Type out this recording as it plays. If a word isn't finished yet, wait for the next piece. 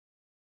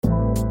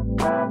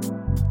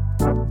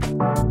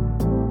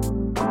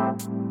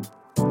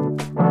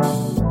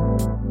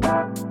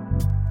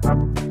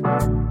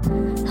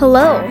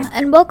Hello,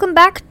 and welcome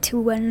back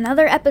to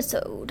another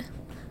episode.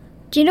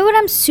 Do you know what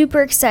I'm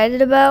super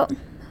excited about?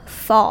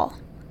 Fall.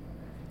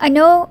 I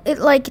know it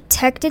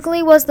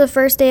technically was the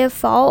first day of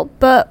fall,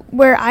 but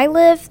where I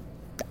live,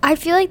 I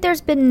feel like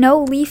there's been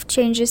no leaf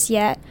changes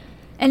yet,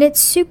 and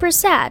it's super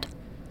sad.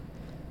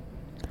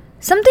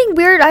 Something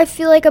weird I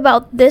feel like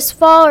about this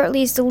fall, or at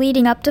least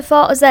leading up to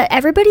fall, is that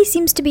everybody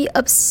seems to be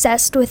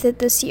obsessed with it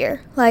this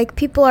year. Like,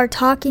 people are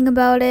talking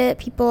about it,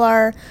 people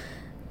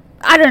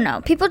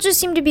just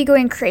seem to be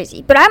going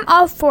crazy. But I'm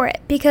all for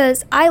it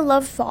because I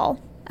love fall.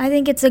 I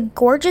think it's a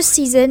gorgeous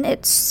season.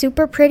 It's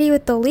super pretty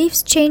with the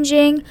leaves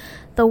changing.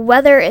 The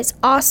weather is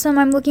awesome.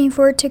 I'm looking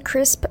forward to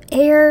crisp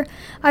air.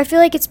 I feel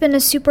like it's been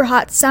a super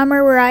hot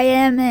summer where I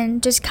am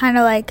and just kind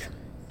of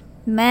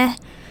meh.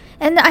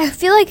 And I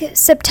feel like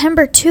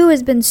September too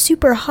has been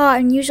super hot,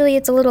 and usually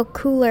it's a little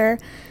cooler.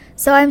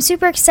 So I'm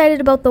super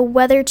excited about the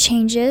weather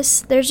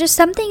changes. There's just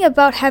something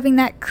about having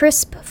that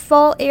crisp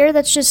fall air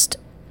that's just,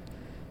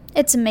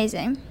 it's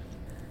amazing.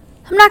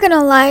 I'm not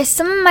gonna lie,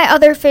 some of my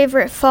other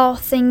favorite fall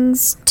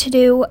things to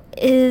do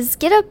is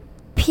get a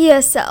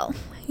PSL.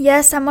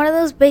 Yes, I'm one of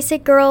those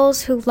basic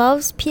girls who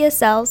loves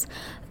PSLs,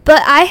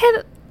 but I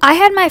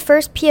had my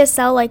first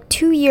PSL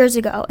 2 years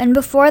ago, and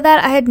before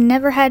that I had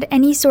never had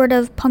any sort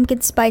of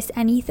pumpkin spice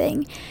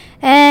anything,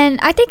 and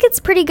I think it's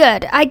pretty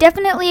good. I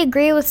definitely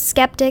agree with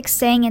skeptics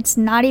saying it's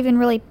not even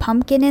really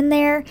pumpkin in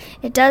there.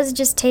 It does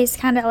just taste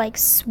kind of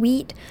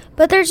sweet,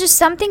 but there's just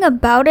something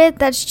about it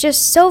that's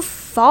just so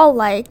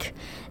fall-like.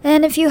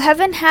 And if you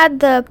haven't had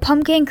the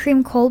pumpkin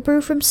cream cold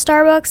brew from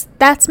Starbucks,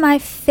 that's my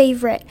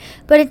favorite,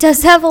 but it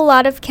does have a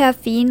lot of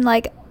caffeine.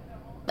 I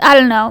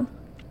don't know.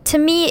 To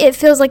me, it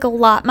feels like a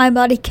lot. My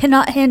body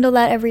cannot handle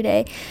that every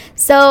day.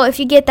 So if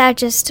you get that,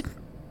 just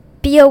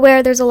be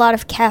aware there's a lot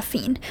of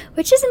caffeine,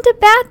 which isn't a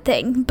bad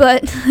thing,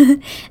 but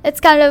it's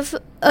kind of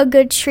a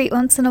good treat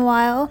once in a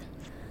while.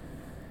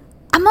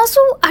 I'm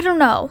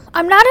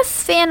not a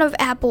fan of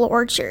apple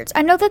orchards.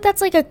 I know that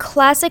that's a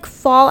classic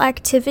fall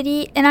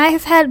activity, and I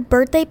have had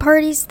birthday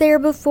parties there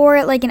before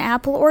at an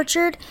apple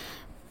orchard,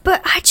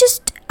 but I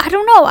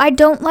don't know. I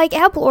don't like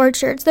apple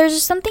orchards. There's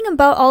just something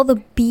about all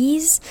the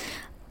bees.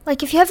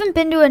 If you haven't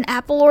been to an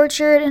apple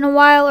orchard in a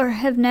while or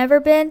have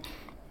never been,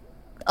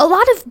 a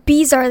lot of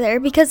bees are there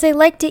because they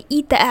like to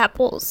eat the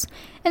apples.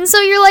 And so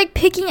you're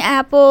picking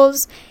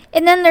apples,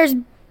 and then there's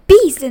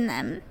bees in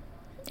them.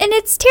 And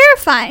it's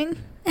terrifying.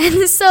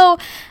 And so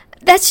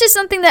that's just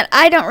something that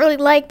I don't really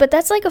like, but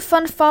that's a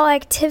fun fall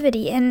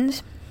activity.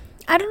 And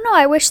I don't know,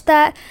 I wish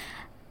that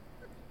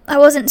I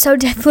wasn't so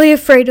deathly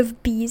afraid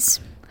of bees.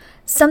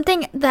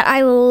 Something that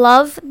I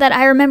love that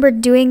I remember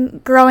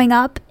doing growing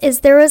up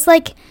is there was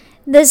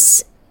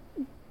this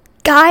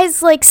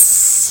guy's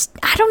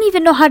I don't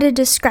even know how to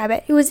describe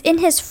it. It was in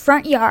his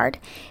front yard,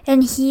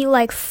 and he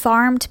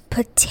farmed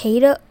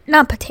pumpkins,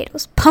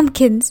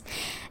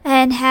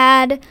 and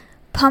had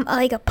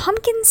a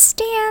pumpkin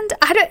stand.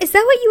 Is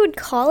that what you would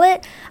call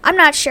it? I'm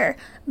not sure,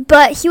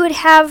 but he would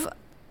have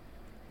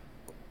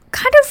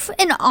kind of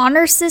an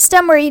honor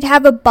system where you'd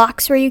have a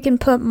box where you can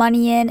put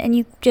money in and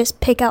you just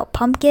pick out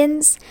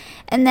pumpkins,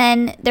 and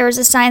then there was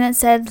a sign that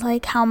said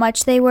how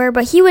much they were,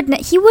 but he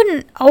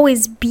wouldn't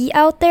always be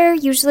out there.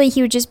 Usually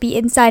he would just be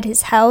inside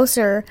his house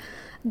or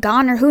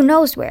gone or who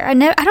knows where. I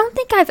don't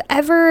think I've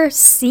ever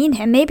seen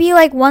him, maybe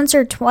once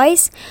or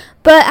twice,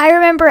 but I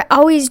remember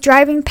always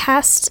driving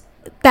past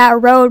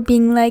that road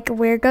being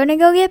we're gonna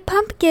go get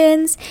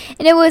pumpkins,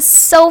 and it was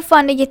so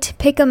fun to get to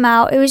pick them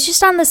out. It was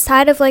just on the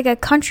side of a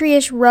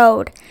country-ish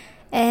road,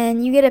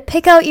 and you get to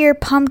pick out your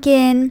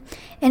pumpkin,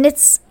 and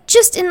it's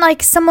just in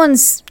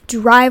someone's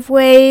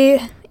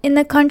driveway in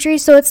the country,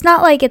 so it's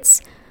not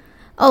it's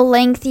a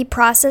lengthy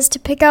process to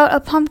pick out a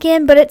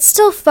pumpkin, but it's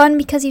still fun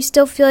because you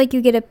still feel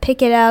you get to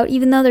pick it out,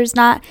 even though there's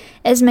not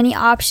as many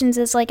options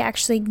as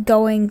actually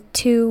going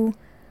to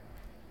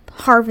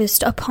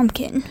harvest a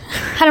pumpkin.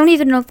 I don't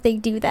even know if they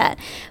do that,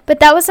 but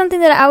that was something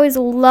that I always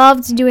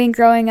loved doing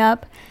growing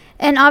up.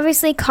 And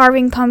obviously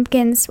carving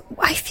pumpkins,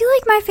 I feel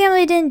like my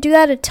family didn't do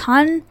that a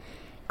ton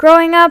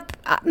growing up.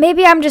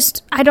 Maybe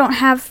I don't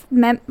have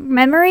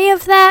memory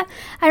of that.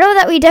 I know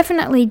that we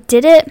definitely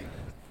did it,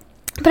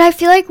 but I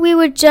feel like we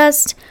would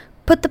just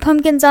put the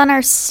pumpkins on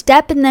our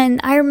step, and then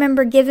I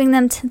remember giving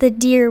them to the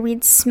deer.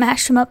 We'd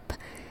smash them up.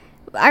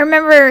 I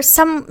remember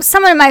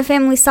someone in my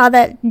family saw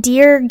that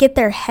deer get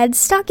their head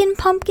stuck in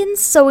pumpkins,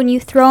 so when you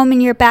throw them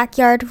in your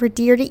backyard for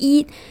deer to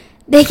eat,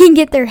 they can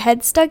get their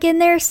head stuck in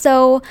there.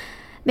 So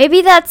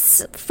maybe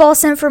that's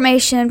false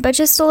information, but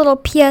just a little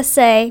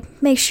PSA.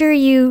 Make sure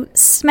you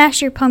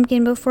smash your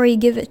pumpkin before you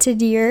give it to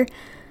deer.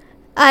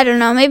 I don't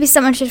know, maybe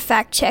someone should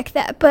fact check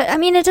that, but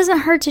it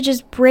doesn't hurt to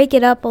just break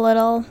it up a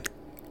little.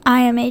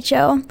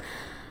 IMHO.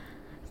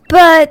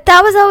 But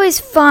that was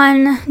always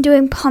fun,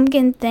 doing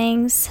pumpkin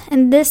things.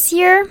 And this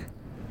year,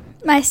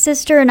 my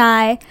sister and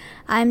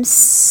I'm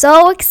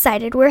so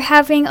excited. We're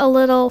having a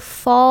little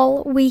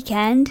fall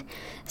weekend.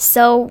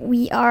 So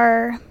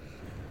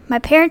my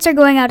parents are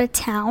going out of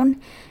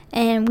town,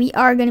 and we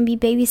are going to be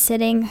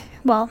babysitting.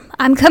 Well,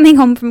 I'm coming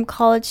home from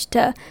college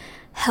to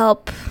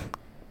help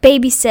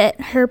babysit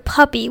her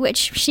puppy, which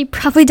she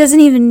probably doesn't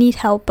even need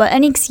help, but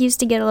any excuse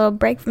to get a little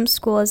break from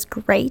school is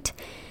great.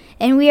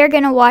 And we are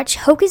going to watch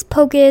Hocus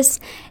Pocus.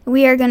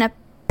 We are going to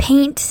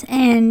paint,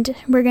 and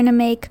we're going to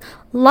make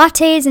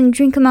lattes and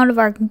drink them out of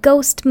our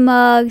ghost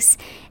mugs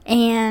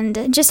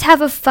and just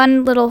have a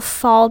fun little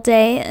fall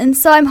day. And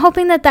so I'm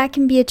hoping that that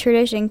can be a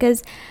tradition,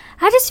 because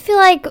I just feel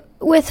like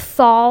with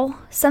fall,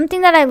 something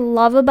that I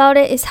love about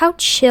it is how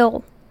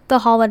chill the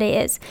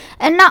holiday is.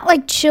 And not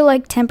like chill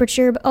like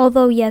temperature,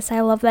 although yes, I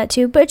love that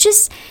too, but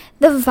just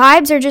the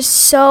vibes are just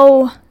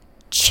so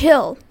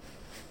chill.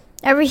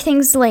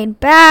 Everything's laid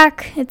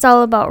back. It's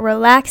all about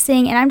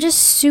relaxing, and I'm just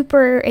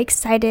super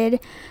excited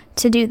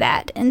to do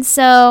that. And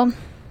so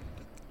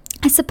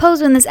I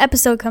suppose when this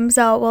episode comes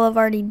out, we'll have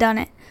already done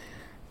it.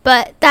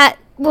 But that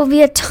will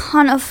be a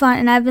ton of fun,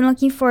 and I've been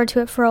looking forward to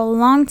it for a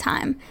long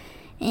time.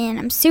 And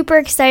I'm super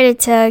excited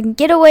to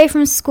get away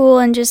from school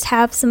and just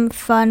have some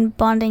fun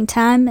bonding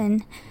time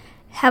and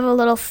have a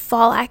little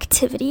fall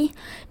activity.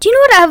 Do you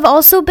know what I've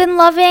also been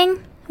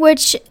loving?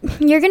 Which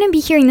you're going to be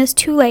hearing this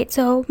too late,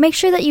 so make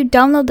sure that you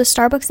download the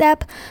Starbucks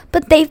app.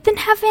 But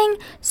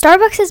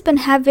Starbucks has been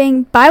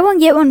having buy one,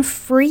 get one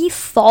free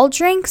fall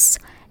drinks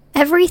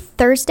every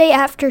Thursday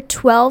after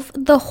 12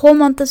 the whole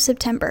month of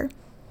September.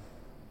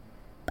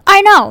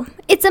 I know,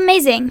 it's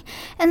amazing.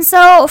 And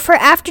so for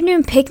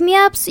afternoon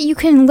pick-me-ups, you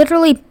can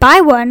literally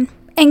buy one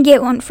and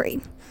get one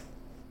free.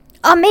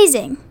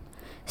 Amazing.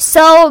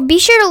 So be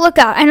sure to look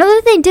out. I know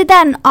that they did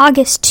that in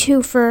August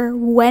too for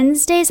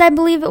Wednesdays, I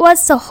believe it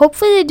was. So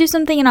hopefully they do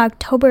something in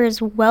October as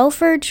well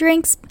for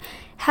drinks,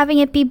 having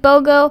it be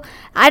BOGO.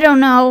 I don't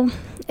know.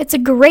 It's a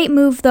great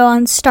move though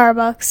on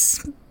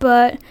Starbucks,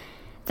 but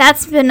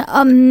that's been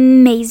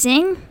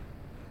amazing.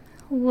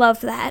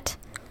 Love that.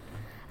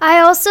 I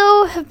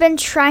also have been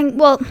trying,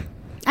 well,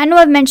 I know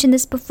I've mentioned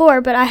this before,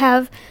 but I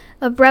have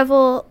a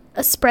Breville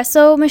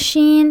espresso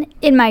machine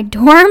in my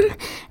dorm,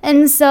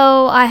 and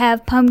so I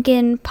have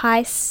pumpkin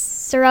pie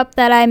syrup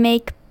that I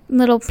make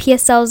little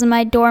PSLs in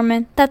my dorm,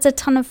 and that's a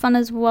ton of fun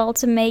as well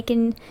to make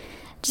and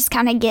just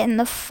kind of get in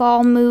the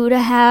fall mood to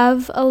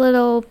have a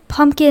little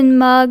pumpkin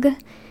mug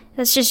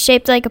that's just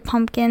shaped like a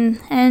pumpkin,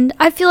 and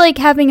I feel like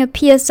having a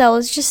PSL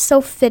is just so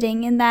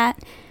fitting in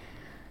that.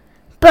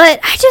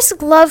 But I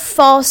just love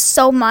fall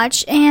so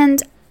much,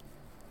 and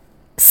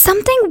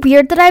something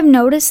weird that I've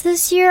noticed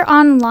this year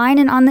online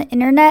and on the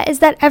internet is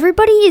that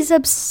everybody is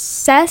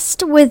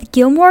obsessed with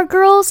Gilmore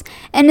Girls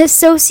and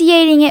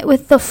associating it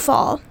with the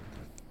fall.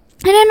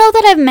 And I know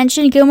that I've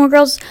mentioned Gilmore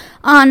Girls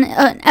on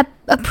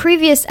a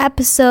previous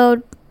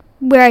episode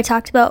where I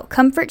talked about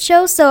comfort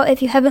shows, so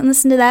if you haven't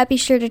listened to that, be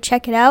sure to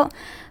check it out.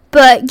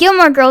 But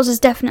Gilmore Girls is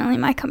definitely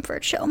my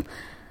comfort show.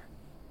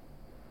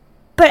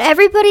 But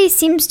everybody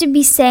seems to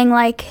be saying,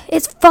 like,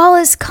 it's fall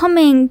is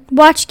coming,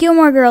 watch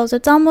Gilmore Girls,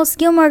 it's almost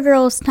Gilmore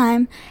Girls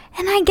time.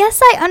 And I guess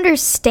I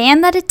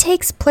understand that it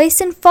takes place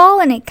in fall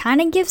and it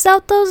kind of gives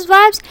out those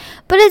vibes,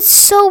 but it's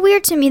so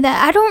weird to me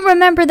that I don't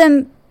remember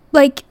them,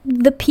 like,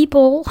 the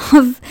people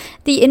of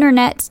the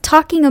internet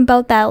talking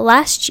about that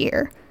last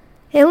year.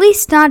 At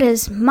least not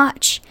as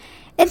much.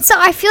 And so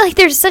I feel like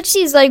there's such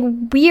these, like,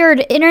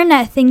 weird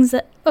internet things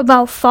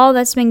about fall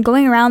that's been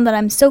going around that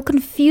I'm so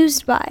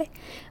confused by.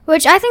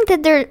 Which I think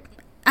that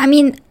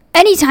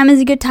any time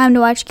is a good time to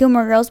watch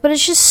Gilmore Girls, but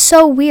it's just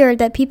so weird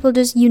that people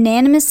just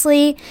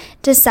unanimously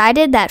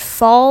decided that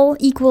fall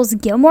equals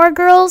Gilmore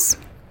Girls.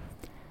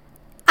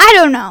 I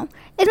don't know.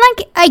 And,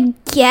 like, I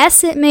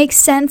guess it makes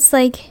sense,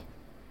 like,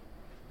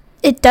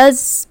 it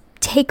does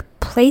take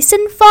place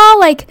in fall,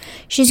 like,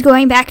 she's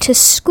going back to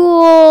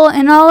school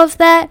and all of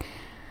that.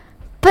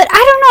 But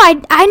I don't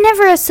know, I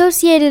never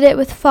associated it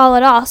with fall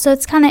at all, so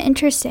it's kind of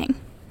interesting.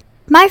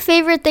 My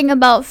favorite thing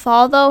about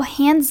fall, though,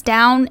 hands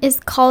down, is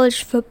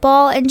college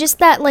football and just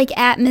that, like,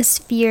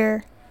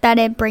 atmosphere that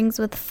it brings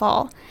with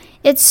fall.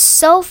 It's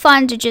so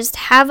fun to just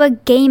have a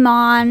game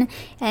on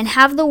and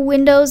have the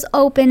windows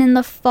open in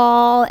the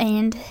fall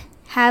and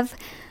have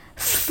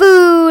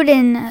food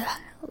and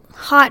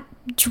hot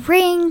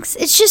drinks.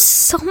 It's just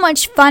so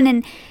much fun,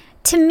 and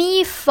to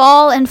me,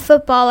 fall and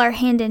football are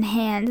hand in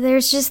hand.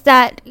 There's just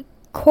that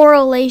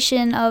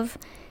correlation of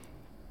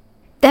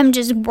them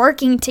just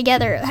working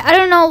together. I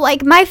don't know,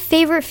 like, my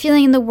favorite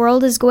feeling in the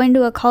world is going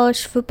to a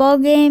college football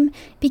game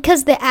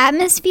because the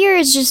atmosphere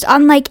is just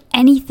unlike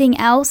anything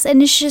else,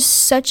 and it's just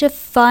such a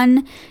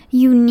fun,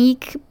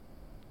 unique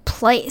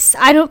place.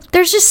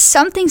 There's just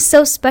something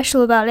so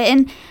special about it,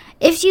 and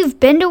if you've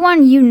been to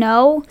one, you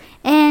know,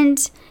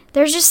 and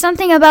there's just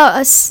something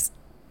about a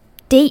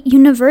state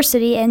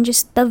university and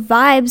just the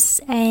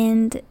vibes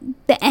and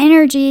the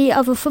energy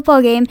of a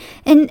football game,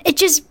 and it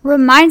just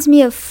reminds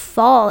me of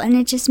fall, and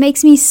it just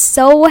makes me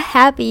so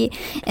happy.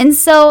 And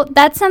so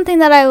that's something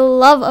that I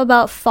love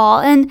about fall.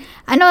 And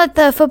I know that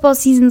the football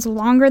season's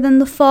longer than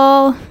the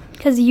fall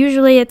because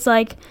usually it's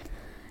like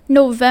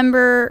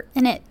November,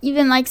 and it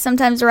even like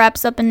sometimes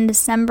wraps up in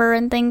December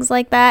and things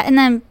like that, and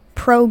then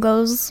pro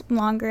goes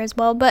longer as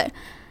well. But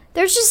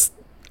there's just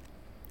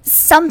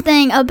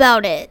something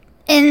about it.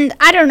 And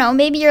I don't know,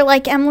 maybe you're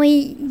like,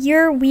 Emily,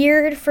 you're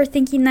weird for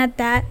thinking that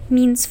that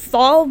means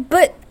fall,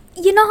 but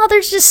you know how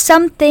there's just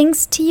some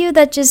things to you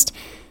that just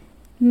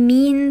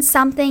mean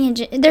something,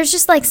 and there's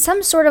just like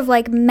some sort of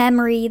like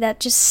memory that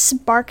just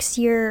sparks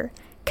your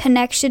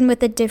connection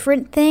with a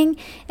different thing,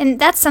 and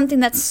that's something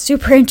that's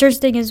super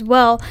interesting as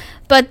well.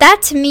 But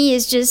that to me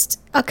is just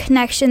a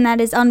connection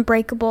that is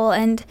unbreakable,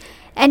 and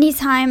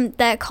anytime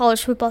that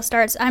college football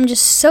starts, I'm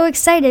just so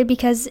excited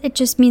because it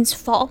just means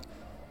fall.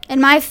 And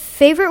my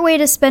favorite way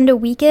to spend a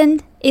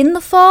weekend in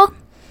the fall,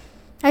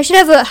 I should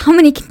have how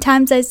many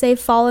times I say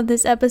fall in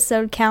this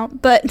episode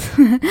count, but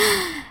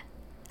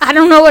I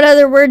don't know what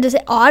other word to say.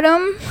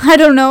 Autumn? I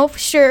don't know.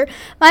 Sure.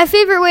 My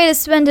favorite way to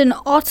spend an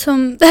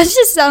autumn, that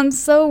just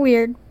sounds so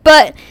weird.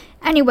 But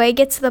anyway,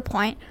 get to the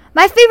point.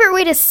 My favorite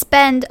way to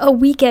spend a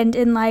weekend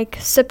in like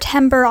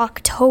September,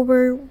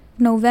 October,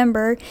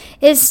 November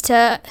is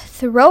to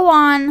throw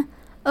on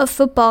a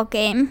football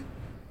game,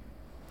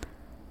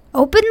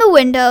 open the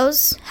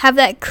windows, have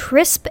that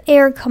crisp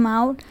air come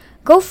out,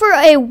 go for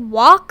a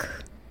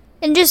walk,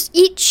 and just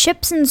eat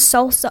chips and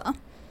salsa.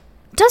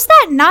 Does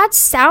that not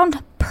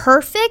sound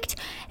perfect?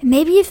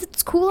 Maybe if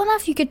it's cool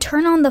enough, you could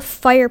turn on the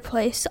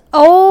fireplace.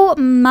 Oh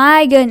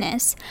my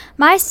goodness.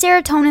 My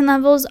serotonin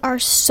levels are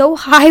so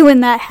high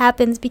when that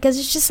happens because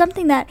it's just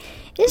something that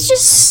is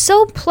just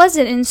so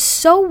pleasant and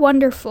so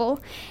wonderful.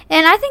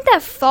 And I think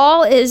that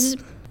fall is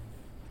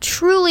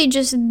truly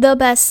just the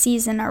best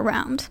season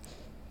around.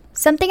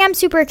 Something I'm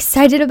super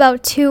excited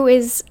about too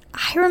is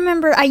I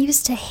remember I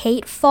used to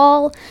hate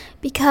fall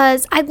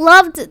because I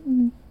loved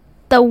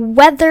the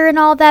weather and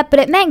all that, but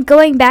it meant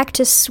going back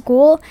to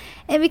school.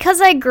 And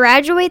because I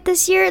graduate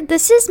this year,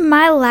 this is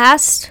my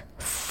last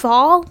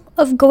fall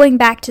of going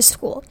back to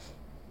school.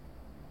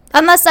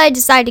 Unless I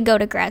decide to go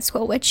to grad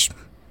school, which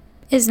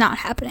is not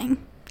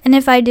happening. And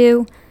if I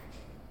do,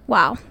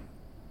 wow,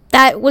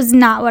 that was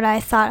not what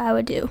I thought I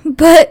would do.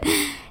 But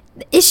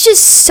it's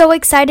just so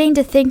exciting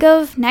to think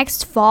of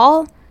next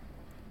fall,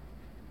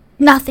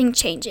 nothing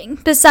changing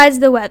besides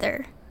the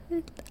weather.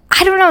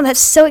 I don't know, that's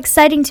so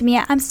exciting to me.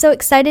 I'm so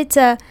excited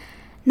to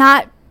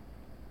not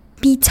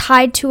be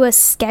tied to a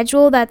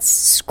schedule that's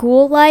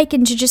school-like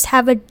and to just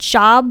have a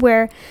job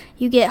where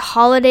you get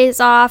holidays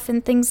off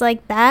and things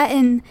like that.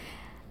 And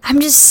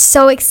I'm just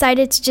so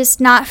excited to just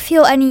not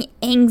feel any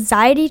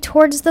anxiety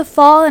towards the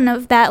fall and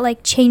of that like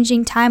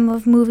changing time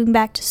of moving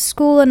back to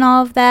school and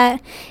all of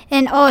that.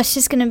 And oh, it's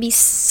just going to be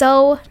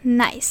so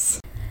nice.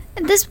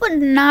 And this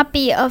would not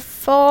be a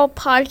fall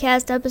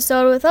podcast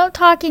episode without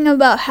talking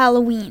about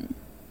Halloween.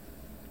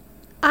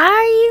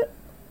 I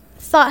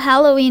thought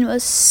Halloween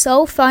was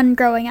so fun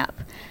growing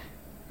up.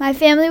 My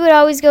family would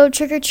always go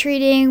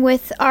trick-or-treating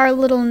with our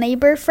little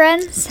neighbor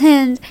friends,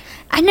 and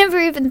I never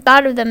even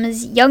thought of them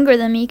as younger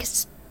than me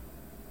because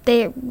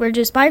they were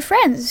just my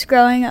friends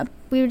growing up.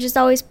 We would just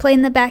always play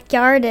in the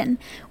backyard, and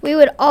we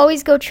would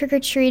always go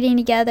trick-or-treating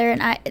together,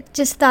 and I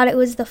just thought it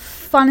was the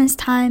funnest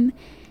time,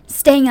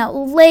 staying out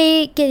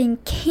late, getting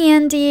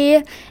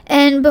candy,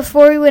 and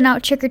before we went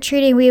out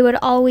trick-or-treating, we would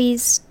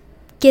always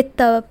get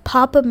the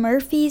Papa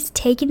Murphy's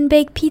Take and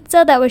Bake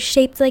pizza that was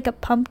shaped like a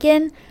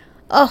pumpkin.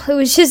 Oh, it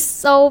was just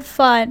so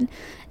fun.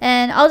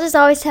 And I'll just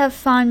always have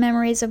fond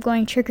memories of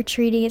going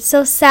trick-or-treating. It's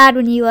so sad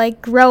when you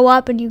like grow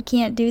up and you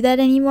can't do that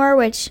anymore,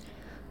 which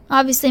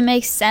obviously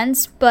makes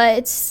sense, but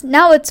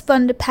it's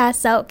fun to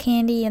pass out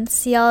candy and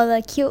see all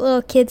the cute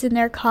little kids in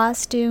their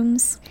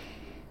costumes.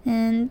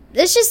 And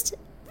it's just,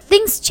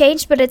 things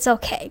change, but it's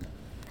okay.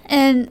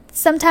 And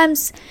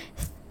sometimes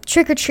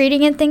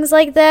trick-or-treating and things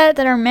like that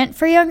are meant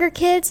for younger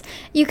kids,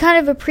 you kind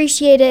of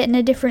appreciate it in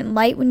a different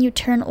light when you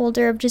turn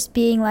older, of just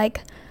being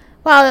like,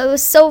 wow, it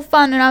was so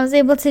fun and I was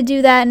able to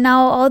do that, and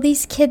now all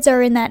these kids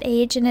are in that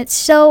age, and it's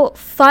so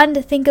fun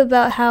to think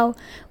about how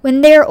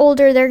when they're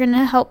older they're going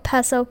to help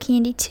pass out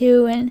candy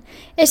too, and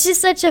it's just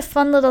such a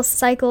fun little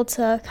cycle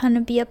to kind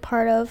of be a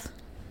part of.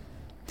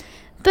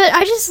 But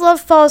I just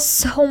love fall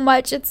so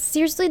much. It's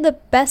seriously the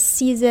best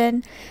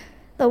season.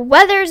 The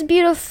weather's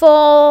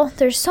beautiful,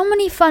 there's so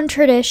many fun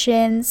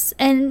traditions,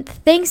 and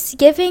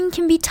Thanksgiving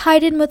can be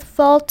tied in with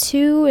fall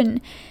too, and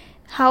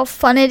how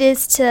fun it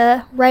is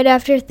to right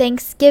after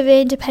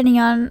Thanksgiving, depending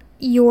on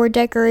your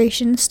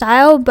decoration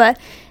style, but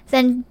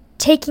then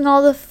taking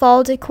all the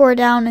fall decor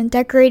down and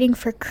decorating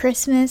for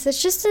Christmas.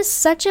 It's just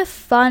such a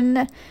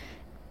fun,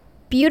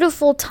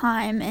 beautiful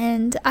time,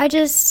 and I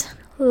just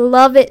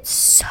love it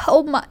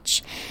so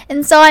much.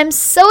 And so I'm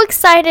so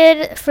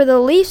excited for the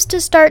leaves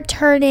to start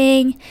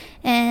turning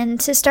and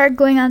to start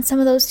going on some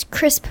of those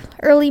crisp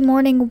early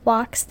morning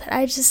walks that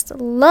I just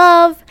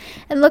love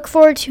and look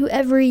forward to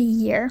every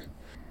year.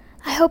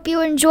 I hope you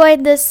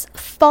enjoyed this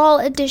fall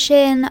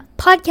edition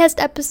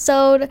podcast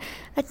episode.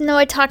 I know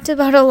I talked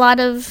about a lot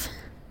of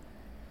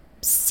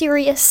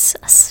serious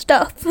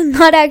stuff.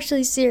 Not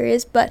actually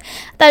serious, but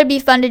I thought it'd be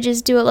fun to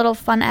just do a little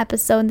fun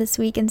episode this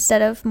week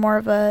instead of more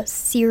of a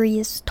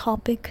serious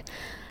topic.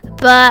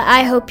 But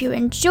I hope you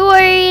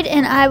enjoyed,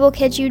 and I will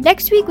catch you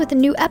next week with a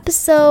new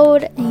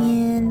episode,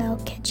 and I'll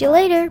catch you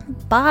later.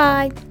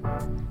 Bye.